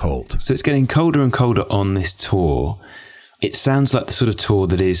damn cold. So it's getting colder and colder on this tour. It sounds like the sort of tour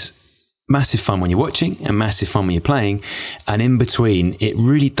that is massive fun when you're watching and massive fun when you're playing. And in between, it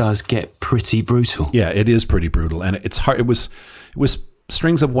really does get pretty brutal. Yeah, it is pretty brutal. And it's hard. It was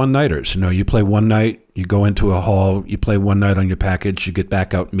strings of one-nighters. You play one night, you go into a hall, you play one night on your package, you get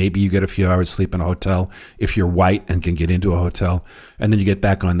back out, maybe you get a few hours sleep in a hotel if you're white and can get into a hotel, and then you get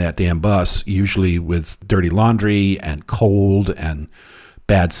back on that damn bus, usually with dirty laundry and cold and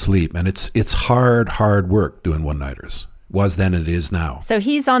bad sleep. And it's hard work doing one-nighters. Was then, it is now. So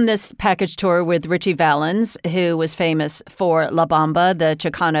he's on this package tour with Ritchie Valens, who was famous for La Bamba, the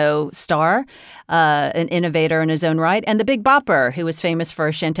Chicano star, an innovator in his own right, and the Big Bopper, who was famous for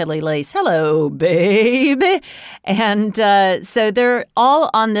Chantilly Lace. Hello, baby. And so they're all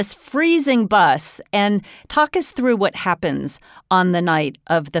on this freezing bus. And talk us through what happens on the night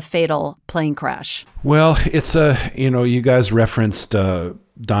of the fatal plane crash. Well, it's you guys referenced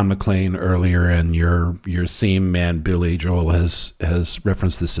Don McLean earlier, and your theme man, Billy Joel, has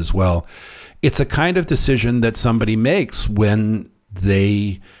referenced this as well. It's a kind of decision that somebody makes when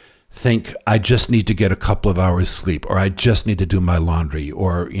they think, I just need to get a couple of hours sleep, or I just need to do my laundry,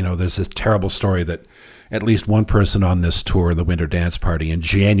 or, there's this terrible story that at least one person on this tour, the Winter Dance Party, in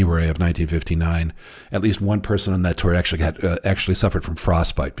January of 1959, at least one person on that tour actually suffered from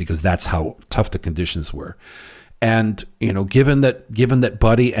frostbite because that's how tough the conditions were. And, given that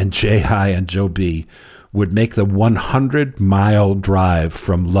Buddy and J.I. and Joe B. would make the 100-mile drive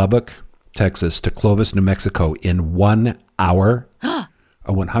from Lubbock, Texas, to Clovis, New Mexico in 1 hour, a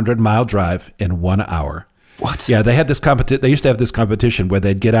 100-mile drive in 1 hour. What? Yeah, they had this They used to have this competition where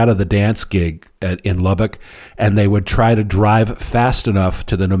they'd get out of the dance gig in Lubbock, and they would try to drive fast enough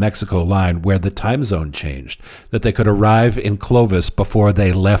to the New Mexico line where the time zone changed, that they could arrive in Clovis before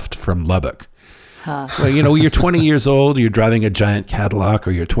they left from Lubbock. Well, you're 20 years old, you're driving a giant Cadillac,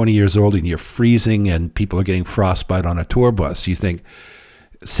 or you're 20 years old and you're freezing and people are getting frostbite on a tour bus. You think,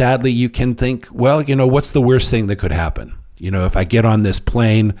 sadly, you can think, well, what's the worst thing that could happen? If I get on this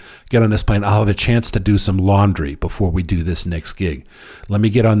plane, I'll have a chance to do some laundry before we do this next gig. Let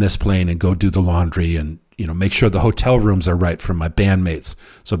me get on this plane and go do the laundry and, make sure the hotel rooms are right for my bandmates.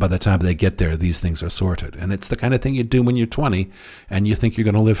 So by the time they get there, these things are sorted. And it's the kind of thing you do when you're 20 and you think you're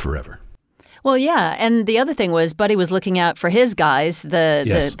going to live forever. Well, yeah. And the other thing was Buddy was looking out for his guys,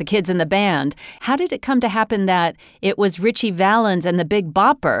 the kids in the band. How did it come to happen that it was Ritchie Valens and the Big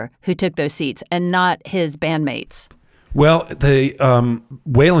Bopper who took those seats and not his bandmates? Well, the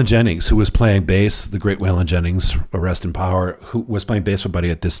Waylon Jennings, who was playing bass, the great Waylon Jennings, rest in power, who was playing bass for Buddy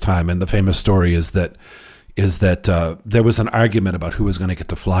at this time. And the famous story is that there was an argument about who was going to get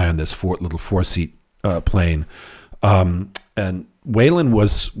to fly on this little four-seat plane. And Waylon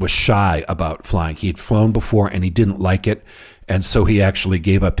was shy about flying. He had flown before and he didn't like it. And so he actually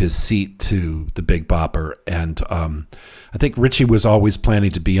gave up his seat to the Big Bopper. And I think Ritchie was always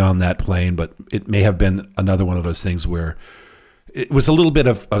planning to be on that plane, but it may have been another one of those things where it was a little bit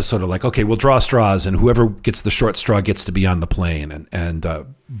of sort of like, okay, we'll draw straws and whoever gets the short straw gets to be on the plane. And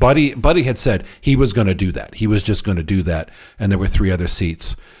Buddy had said he was going to do that. He was just going to do that. And there were 3 other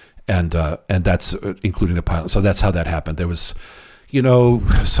seats. And that's including the pilot. So that's how that happened. There was,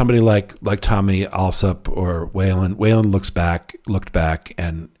 somebody like Tommy Alsop or Waylon. Waylon looked back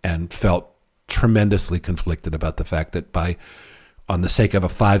and felt tremendously conflicted about the fact that on the sake of a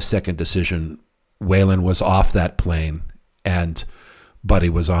 5-second decision, Waylon was off that plane and Buddy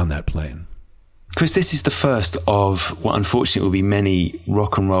was on that plane. Chris, this is the first of what unfortunately will be many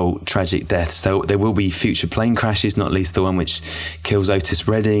rock and roll tragic deaths. There will be future plane crashes, not least the one which kills Otis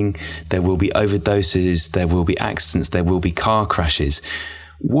Redding. There will be overdoses, there will be accidents, there will be car crashes.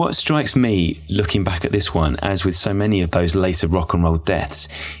 What strikes me, looking back at this one, as with so many of those later rock and roll deaths,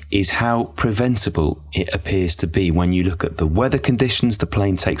 is how preventable it appears to be when you look at the weather conditions the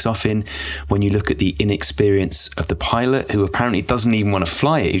plane takes off in, when you look at the inexperience of the pilot, who apparently doesn't even want to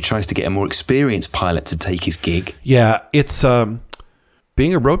fly it, who tries to get a more experienced pilot to take his gig. Yeah, it's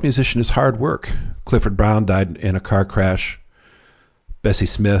being a road musician is hard work. Clifford Brown died in a car crash. Bessie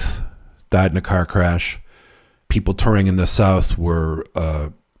Smith died in a car crash. People touring in the South were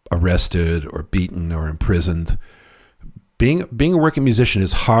arrested or beaten or imprisoned. Being a working musician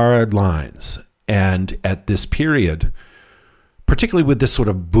is hard lines. And at this period, particularly with this sort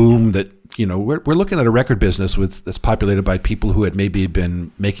of boom that, we're looking at a record business that's populated by people who had maybe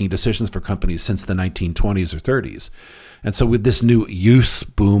been making decisions for companies since the 1920s or 30s. And so with this new youth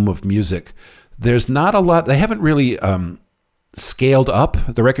boom of music, there's not a lot, they haven't really scaled up,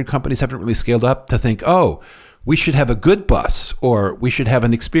 the record companies haven't really scaled up to think, we should have a good bus, or we should have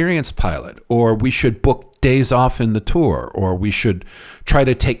an experienced pilot, or we should book days off in the tour, or we should try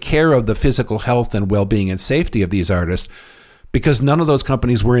to take care of the physical health and well-being and safety of these artists, because none of those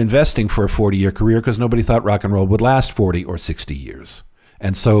companies were investing for a 40-year career because nobody thought rock and roll would last 40 or 60 years.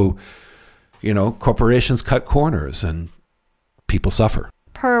 And so, corporations cut corners and people suffer.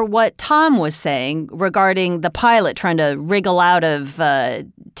 Per what Tom was saying regarding the pilot trying to wriggle out of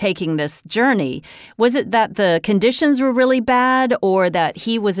taking this journey, was it that the conditions were really bad or that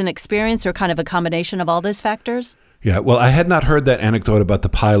he was inexperienced or kind of a combination of all those factors? Yeah, well, I had not heard that anecdote about the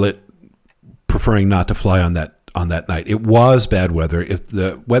pilot preferring not to fly on that night. It was bad weather. If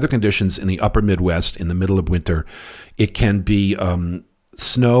the weather conditions in the upper Midwest in the middle of winter, it can be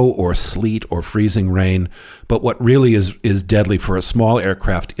snow or sleet or freezing rain. But what really is deadly for a small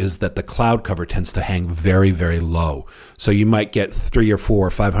aircraft is that the cloud cover tends to hang very, very low. So you might get 300 or 400 or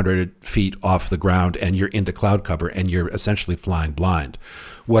 500 feet off the ground and you're into cloud cover and you're essentially flying blind.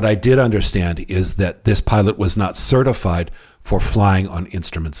 What I did understand is that this pilot was not certified for flying on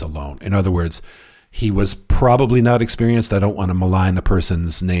instruments alone. In other words, he was probably not experienced. I don't want to malign the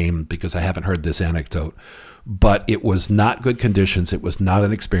person's name because I haven't heard this anecdote. But it was not good conditions. It was not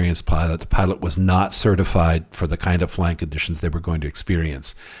an experienced pilot. The pilot was not certified for the kind of flying conditions they were going to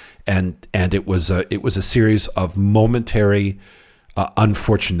experience. And it was a series of momentary,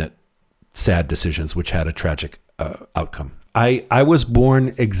 unfortunate, sad decisions which had a tragic outcome. I was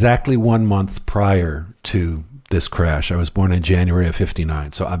born exactly 1 month prior to this crash. I was born in January of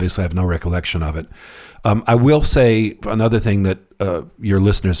 '59, so obviously I have no recollection of it. I will say another thing that your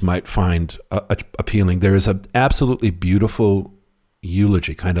listeners might find appealing. There is an absolutely beautiful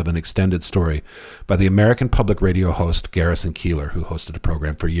eulogy, kind of an extended story, by the American public radio host Garrison Keillor, who hosted a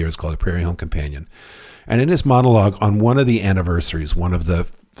program for years called The Prairie Home Companion. And in his monologue on one of the anniversaries, one of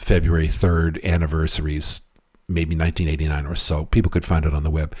the February 3rd anniversaries, maybe 1989 or so, people could find it on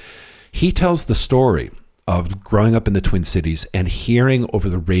the web, he tells the story of growing up in the Twin Cities and hearing over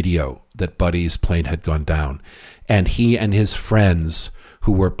the radio that Buddy's plane had gone down. And he and his friends,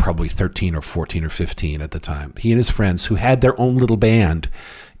 who were probably 13 or 14 or 15 at the time, he and his friends who had their own little band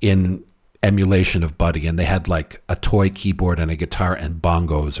in emulation of Buddy, and they had like a toy keyboard and a guitar and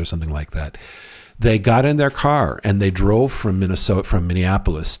bongos or something like that. They got in their car and they drove from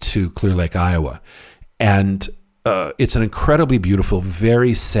Minneapolis to Clear Lake, Iowa. And it's an incredibly beautiful,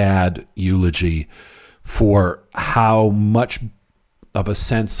 very sad eulogy for how much of a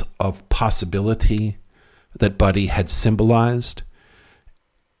sense of possibility that Buddy had symbolized,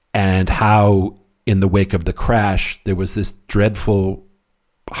 and how in the wake of the crash, there was this dreadful,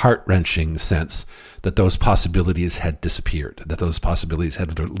 heart-wrenching sense that those possibilities had disappeared, that those possibilities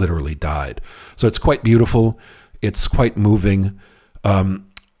had literally died. So it's quite beautiful. It's quite moving. The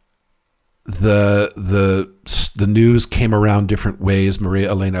news came around different ways. Maria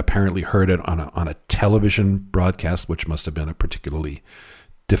Elena apparently heard it on a television broadcast, which must have been a particularly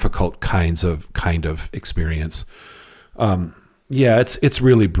difficult kind of experience. It's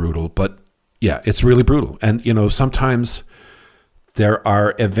really brutal, but yeah, it's really brutal. And sometimes there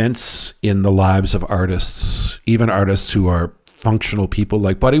are events in the lives of artists, even artists who are functional people.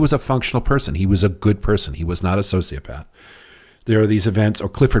 Like Buddy was a functional person. He was a good person. He was not a sociopath. There are these events, or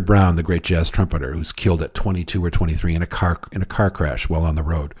Clifford Brown, the great jazz trumpeter, who's killed at 22 or 23 in a car crash while on the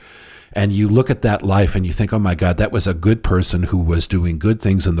road. And you look at that life and you think, oh my God, that was a good person who was doing good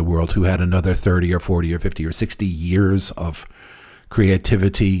things in the world, who had another 30 or 40 or 50 or 60 years of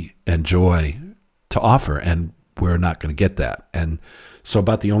creativity and joy to offer. And we're not going to get that. And so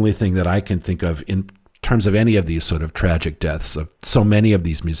about the only thing that I can think of in terms of any of these sort of tragic deaths of so many of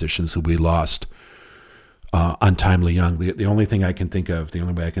these musicians who we lost untimely young, the only thing I can think of, the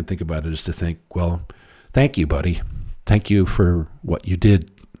only way I can think about it is to think, well, thank you, Buddy. Thank you for what you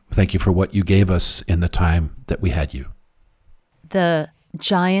did. Thank you for what you gave us in the time that we had you. The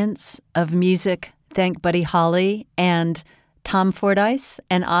giants of music thank Buddy Holly, and Tom Fordyce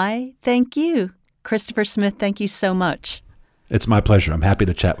and I thank you. Christopher Smith, thank you so much. It's my pleasure. I'm happy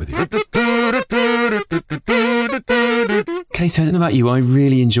to chat with you. Katie, I don't know about you, I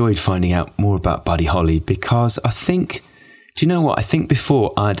really enjoyed finding out more about Buddy Holly because I think, do you know what? I think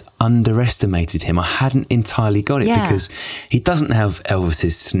before I'd underestimated him. I hadn't entirely got it because he doesn't have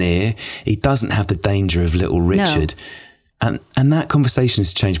Elvis's sneer. He doesn't have the danger of Little Richard. No. And that conversation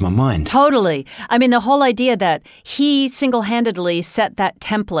has changed my mind. Totally. I mean, the whole idea that he single-handedly set that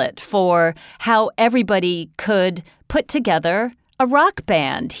template for how everybody could put together a rock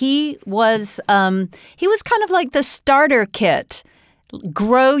band. He was kind of like the starter kit.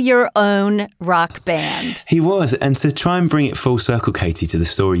 Grow your own rock band. He was. And to try and bring it full circle, Katie, to the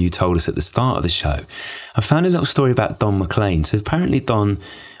story you told us at the start of the show, I found a little story about Don McLean. So apparently Don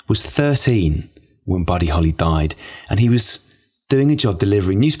was 13 when Buddy Holly died, and he was doing a job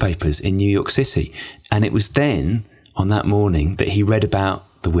delivering newspapers in New York City. And it was then, on that morning, that he read about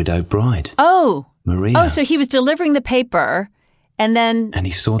the widowed bride. Oh. Maria. Oh, so he was delivering the paper and then he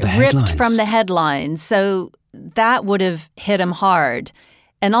saw the ripped headlines. From the headlines. So that would have hit him hard.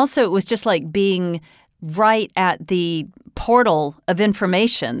 And also it was just like being right at the portal of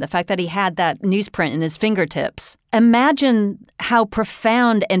information, the fact that he had that newsprint in his fingertips. Imagine how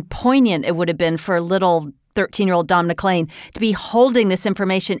profound and poignant it would have been for little 13-year-old Don McLean to be holding this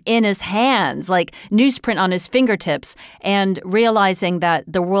information in his hands, like newsprint on his fingertips, and realizing that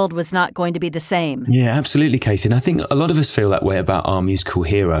the world was not going to be the same. Yeah, absolutely, Katie. And I think a lot of us feel that way about our musical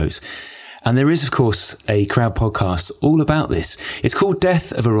heroes. And there is, of course, a crowd podcast all about this. It's called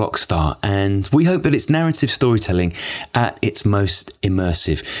Death of a Rock Star, and we hope that it's narrative storytelling at its most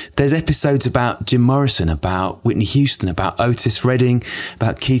immersive. There's episodes about Jim Morrison, about Whitney Houston, about Otis Redding,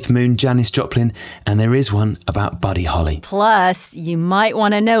 about Keith Moon, Janis Joplin, and there is one about Buddy Holly. Plus, you might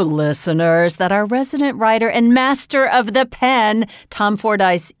want to know, listeners, that our resident writer and master of the pen, Tom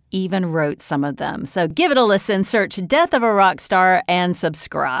Fordyce, even wrote some of them. So give it a listen, search Death of a Rock Star and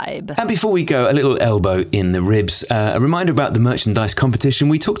subscribe. And before we go, a little elbow in the ribs, a reminder about the merchandise competition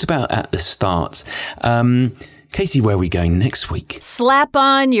we talked about at the start. Casey, where are we going next week? Slap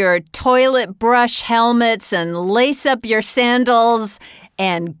on your toilet brush helmets and lace up your sandals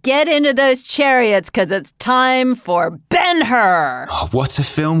and get into those chariots because it's time for Ben-Hur. Oh, what a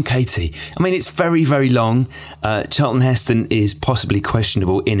film, Katie. I mean, it's very, very long. Charlton Heston is possibly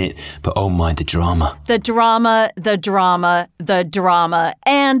questionable in it, but oh my, the drama. The drama, the drama, the drama,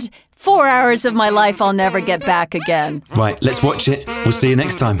 and 4 hours of my life I'll never get back again. Right, let's watch it. We'll see you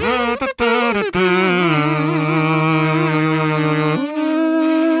next time.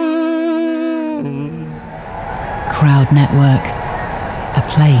 Crowd Network, a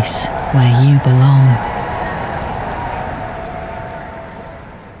place where you belong.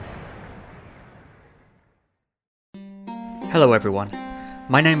 Hello everyone,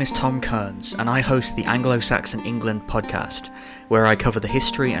 my name is Tom Kearns and I host the Anglo-Saxon England podcast, where I cover the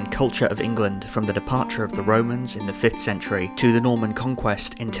history and culture of England from the departure of the Romans in the 5th century to the Norman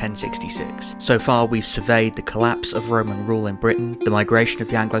conquest in 1066. So far we've surveyed the collapse of Roman rule in Britain, the migration of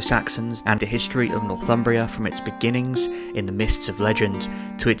the Anglo-Saxons, and the history of Northumbria from its beginnings in the mists of legend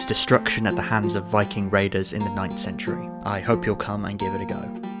to its destruction at the hands of Viking raiders in the 9th century. I hope you'll come and give it a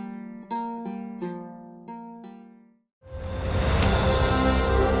go.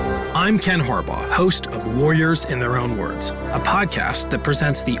 I'm Ken Harbaugh, host of Warriors in Their Own Words, a podcast that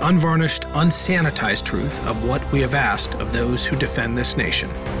presents the unvarnished, unsanitized truth of what we have asked of those who defend this nation.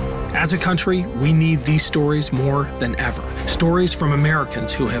 As a country, we need these stories more than ever. Stories from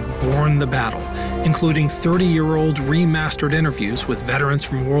Americans who have borne the battle, including 30-year-old remastered interviews with veterans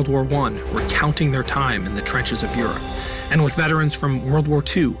from World War I recounting their time in the trenches of Europe, and with veterans from World War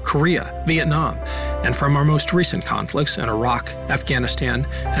II, Korea, Vietnam, and from our most recent conflicts in Iraq, Afghanistan,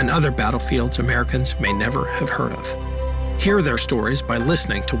 and other battlefields Americans may never have heard of. Hear their stories by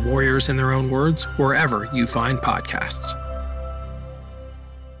listening to Warriors in Their Own Words wherever you find podcasts.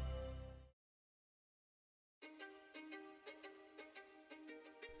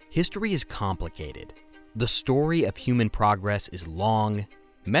 History is complicated. The story of human progress is long,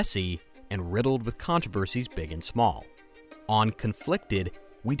 messy, and riddled with controversies big and small. On Conflicted,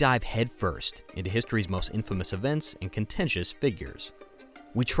 we dive headfirst into history's most infamous events and contentious figures.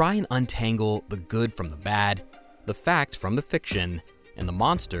 We try and untangle the good from the bad, the fact from the fiction, and the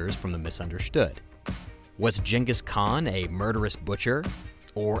monsters from the misunderstood. Was Genghis Khan a murderous butcher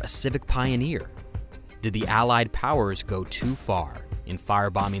or a civic pioneer? Did the Allied powers go too far in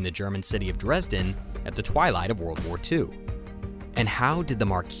firebombing the German city of Dresden at the twilight of World War II? And how did the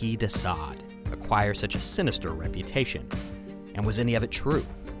Marquis de Sade acquire such a sinister reputation? And was any of it true?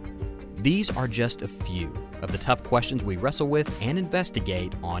 These are just a few of the tough questions we wrestle with and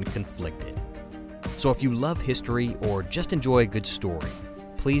investigate on Conflicted. So if you love history or just enjoy a good story,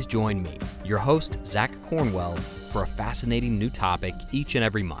 please join me, your host, Zach Cornwell, for a fascinating new topic each and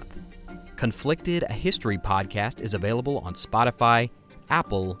every month. Conflicted, a history podcast, is available on Spotify,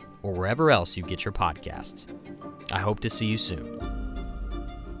 Apple, or wherever else you get your podcasts. I hope to see you soon.